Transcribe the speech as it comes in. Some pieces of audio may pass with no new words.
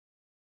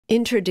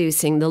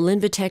Introducing the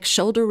Linvatec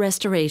Shoulder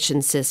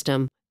Restoration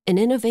System, an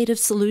innovative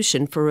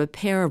solution for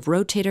repair of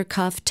rotator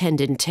cuff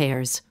tendon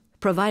tears.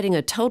 Providing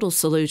a total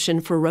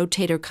solution for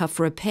rotator cuff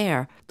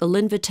repair, the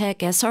Linvatec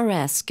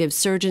SRS gives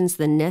surgeons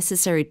the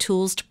necessary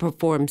tools to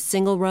perform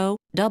single-row,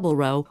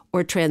 double-row,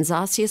 or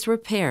transosseous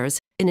repairs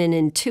in an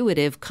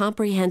intuitive,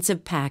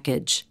 comprehensive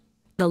package.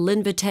 The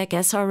Linvatec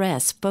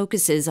SRS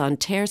focuses on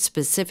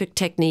tear-specific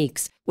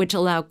techniques which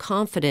allow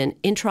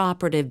confident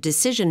intraoperative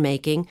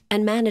decision-making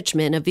and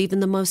management of even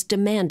the most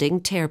demanding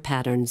tear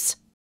patterns.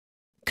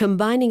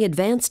 Combining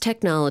advanced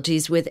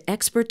technologies with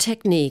expert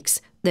techniques,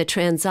 the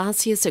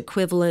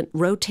Transosseous-equivalent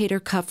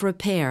rotator cuff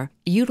repair,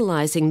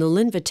 utilizing the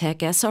Linvatec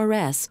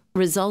SRS,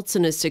 results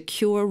in a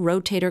secure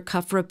rotator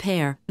cuff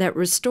repair that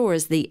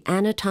restores the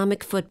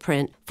anatomic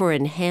footprint for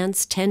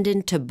enhanced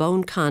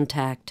tendon-to-bone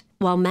contact,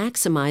 while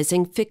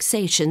maximizing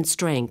fixation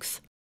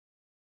strength.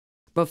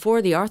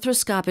 Before the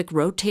arthroscopic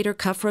rotator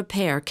cuff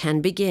repair can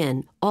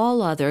begin,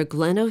 all other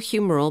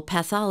glenohumeral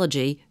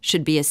pathology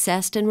should be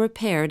assessed and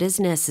repaired as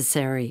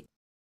necessary.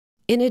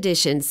 In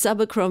addition,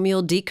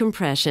 subacromial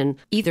decompression,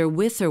 either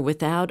with or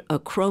without a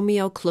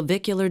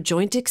acromioclavicular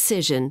joint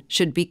excision,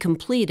 should be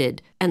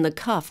completed and the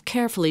cuff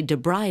carefully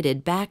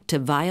debrided back to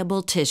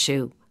viable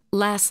tissue.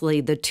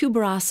 Lastly, the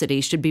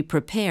tuberosity should be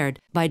prepared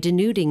by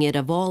denuding it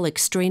of all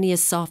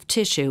extraneous soft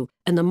tissue,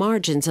 and the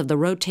margins of the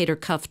rotator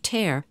cuff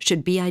tear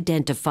should be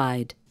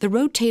identified. The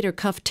rotator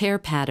cuff tear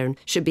pattern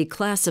should be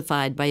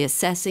classified by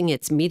assessing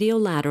its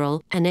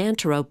mediolateral and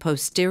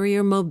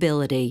anteroposterior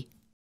mobility.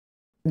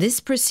 This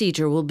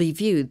procedure will be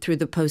viewed through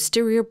the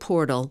posterior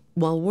portal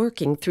while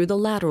working through the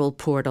lateral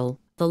portal.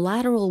 The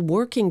lateral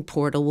working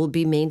portal will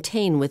be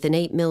maintained with an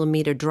 8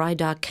 mm dry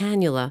dock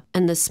cannula,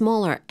 and the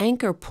smaller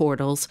anchor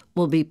portals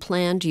will be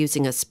planned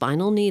using a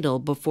spinal needle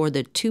before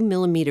the 2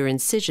 mm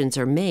incisions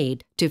are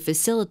made to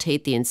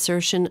facilitate the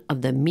insertion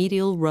of the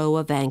medial row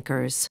of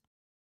anchors.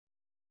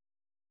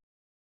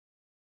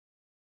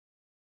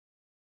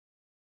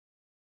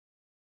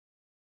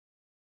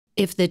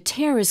 If the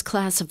tear is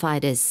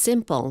classified as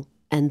simple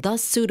and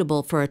thus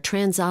suitable for a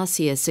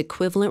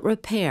transosseous-equivalent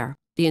repair,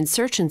 the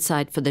insertion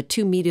site for the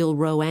 2 medial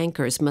row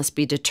anchors must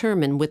be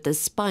determined with the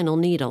spinal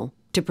needle.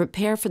 To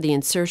prepare for the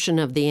insertion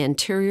of the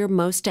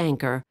anterior-most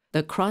anchor,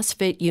 the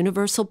CrossFit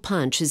universal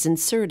punch is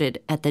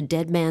inserted at the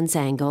dead man's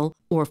angle,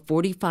 or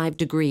 45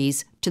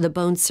 degrees, to the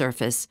bone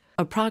surface,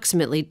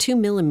 approximately 2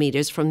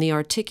 mm from the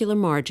articular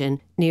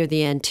margin near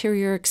the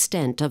anterior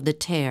extent of the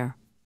tear.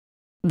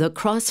 The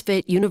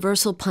CrossFit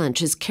universal punch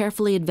is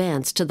carefully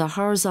advanced to the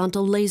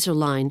horizontal laser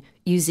line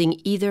using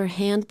either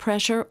hand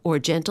pressure or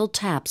gentle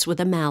taps with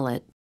a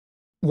mallet.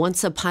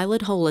 Once a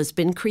pilot hole has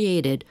been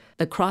created,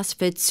 the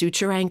CrossFit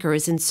suture anchor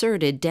is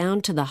inserted down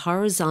to the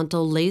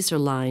horizontal laser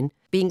line,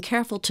 being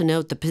careful to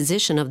note the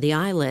position of the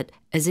eyelet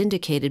as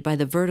indicated by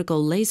the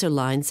vertical laser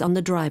lines on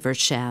the driver's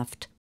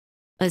shaft.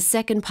 A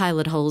second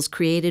pilot hole is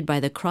created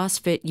by the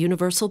CrossFit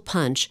universal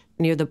punch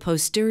near the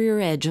posterior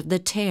edge of the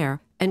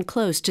tear and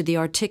close to the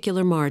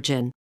articular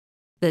margin.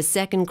 The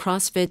second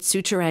CrossFit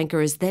suture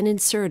anchor is then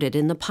inserted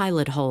in the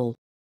pilot hole.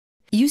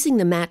 Using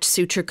the matched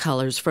suture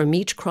colors from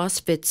each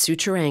CrossFit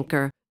suture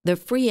anchor, the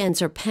free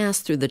ends are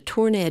passed through the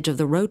torn edge of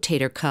the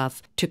rotator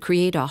cuff to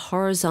create a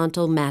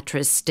horizontal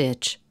mattress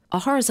stitch. A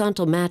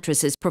horizontal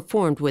mattress is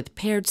performed with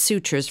paired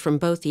sutures from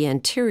both the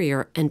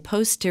anterior and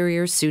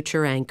posterior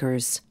suture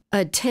anchors.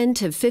 A 10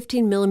 to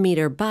 15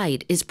 mm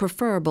bite is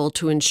preferable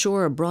to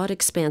ensure a broad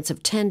expanse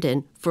of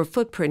tendon for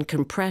footprint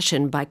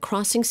compression by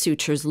crossing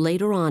sutures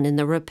later on in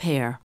the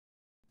repair.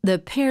 The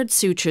paired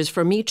sutures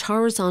from each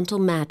horizontal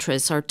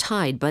mattress are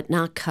tied but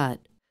not cut.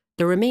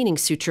 The remaining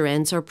suture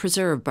ends are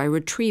preserved by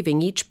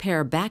retrieving each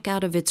pair back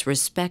out of its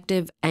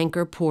respective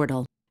anchor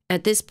portal.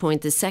 At this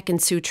point, the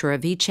second suture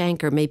of each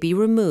anchor may be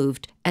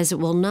removed, as it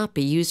will not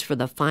be used for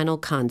the final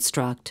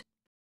construct.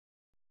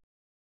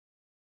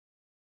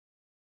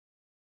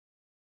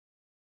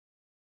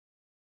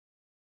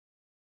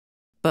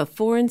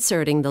 Before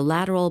inserting the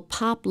lateral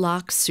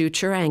pop-lock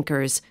suture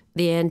anchors,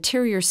 the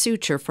anterior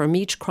suture from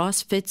each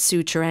CrossFit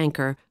suture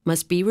anchor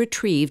must be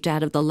retrieved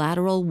out of the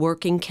lateral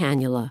working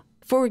cannula.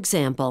 For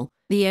example,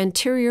 the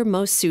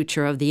anterior-most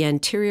suture of the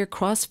anterior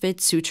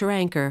CrossFit suture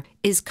anchor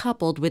is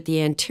coupled with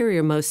the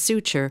anterior-most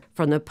suture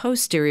from the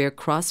posterior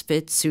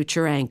CrossFit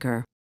suture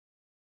anchor.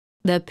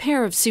 The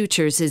pair of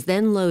sutures is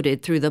then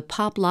loaded through the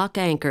pop-lock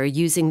anchor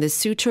using the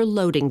suture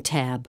loading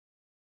tab.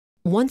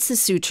 Once the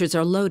sutures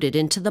are loaded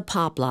into the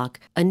pop lock,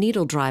 a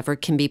needle driver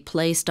can be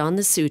placed on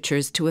the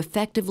sutures to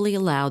effectively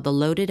allow the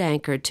loaded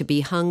anchor to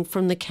be hung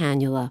from the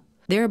cannula,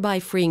 thereby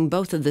freeing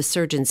both of the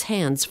surgeon's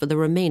hands for the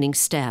remaining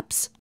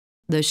steps.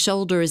 The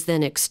shoulder is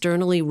then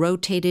externally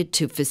rotated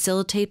to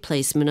facilitate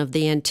placement of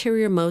the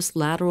anterior-most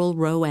lateral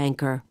row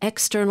anchor.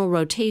 External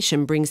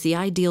rotation brings the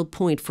ideal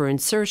point for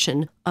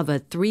insertion of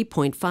a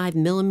 3.5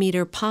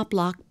 mm pop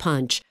lock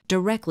punch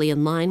directly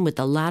in line with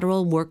the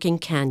lateral working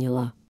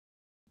cannula.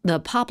 The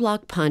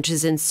pop-lock punch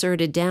is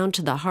inserted down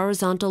to the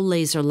horizontal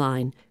laser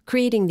line,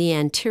 creating the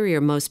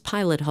anterior-most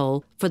pilot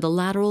hole for the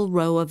lateral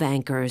row of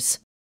anchors.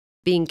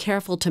 Being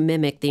careful to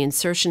mimic the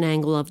insertion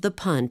angle of the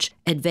punch,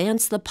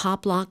 advance the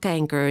pop lock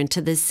anchor into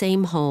the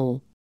same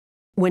hole.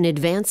 When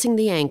advancing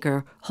the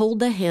anchor, hold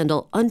the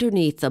handle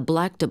underneath the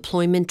black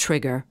deployment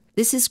trigger.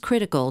 This is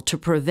critical to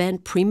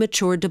prevent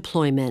premature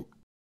deployment.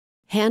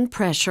 Hand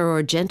pressure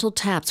or gentle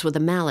taps with a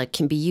mallet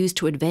can be used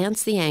to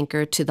advance the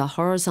anchor to the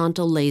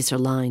horizontal laser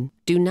line.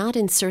 Do not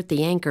insert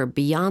the anchor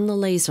beyond the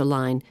laser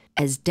line,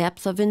 as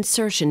depth of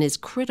insertion is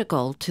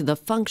critical to the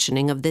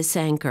functioning of this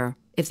anchor.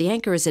 If the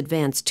anchor is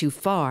advanced too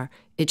far,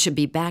 it should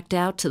be backed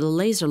out to the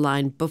laser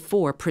line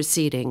before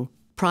proceeding.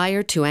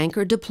 Prior to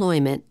anchor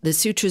deployment, the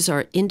sutures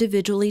are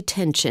individually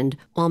tensioned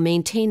while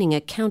maintaining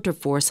a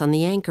counterforce on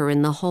the anchor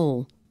in the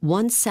hole.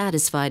 Once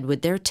satisfied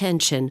with their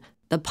tension,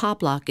 the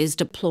pop lock is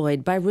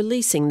deployed by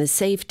releasing the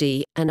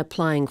safety and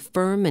applying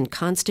firm and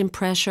constant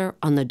pressure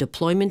on the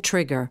deployment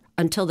trigger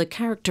until the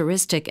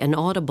characteristic and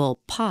audible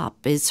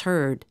pop is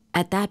heard.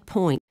 At that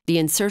point, the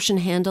insertion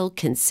handle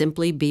can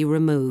simply be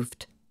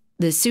removed.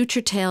 The suture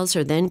tails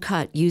are then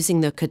cut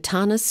using the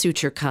katana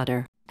suture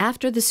cutter.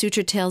 After the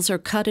suture tails are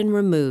cut and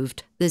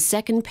removed, the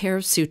second pair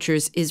of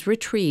sutures is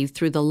retrieved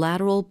through the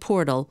lateral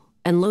portal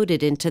and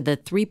loaded into the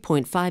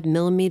 3.5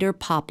 mm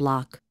pop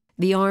lock.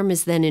 The arm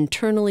is then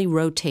internally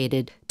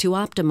rotated to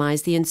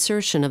optimize the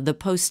insertion of the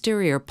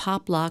posterior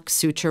pop lock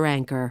suture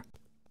anchor.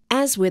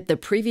 As with the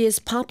previous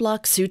pop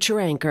lock suture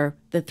anchor,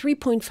 the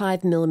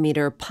 3.5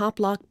 mm pop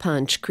lock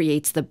punch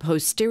creates the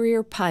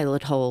posterior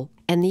pilot hole,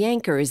 and the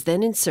anchor is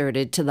then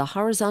inserted to the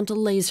horizontal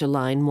laser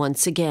line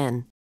once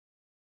again.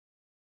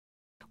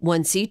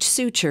 Once each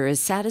suture is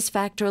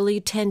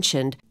satisfactorily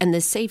tensioned and the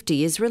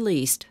safety is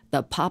released,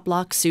 the pop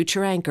lock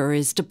suture anchor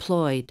is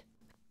deployed.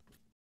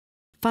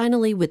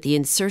 Finally, with the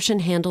insertion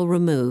handle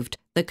removed,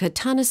 the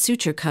katana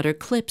suture cutter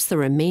clips the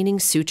remaining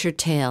suture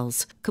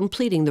tails,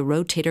 completing the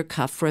rotator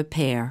cuff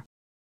repair.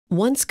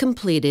 Once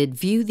completed,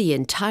 view the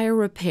entire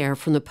repair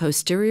from the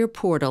posterior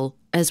portal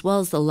as well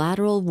as the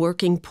lateral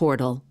working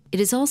portal. It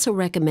is also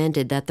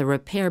recommended that the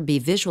repair be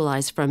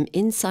visualized from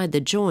inside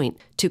the joint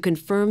to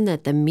confirm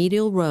that the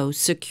medial row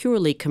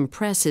securely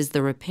compresses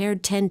the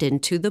repaired tendon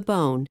to the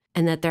bone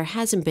and that there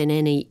hasn't been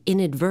any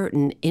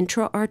inadvertent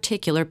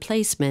intra-articular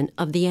placement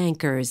of the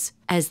anchors,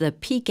 as the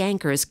peak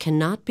anchors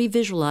cannot be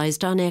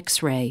visualized on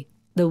X-ray.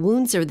 The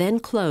wounds are then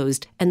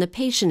closed and the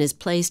patient is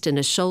placed in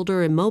a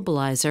shoulder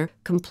immobilizer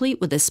complete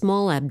with a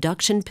small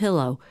abduction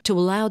pillow to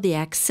allow the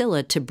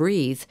axilla to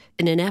breathe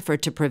in an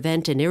effort to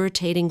prevent an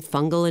irritating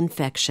fungal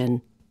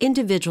infection.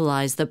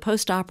 Individualize the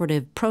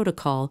postoperative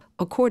protocol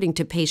according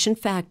to patient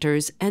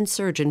factors and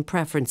surgeon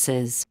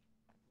preferences.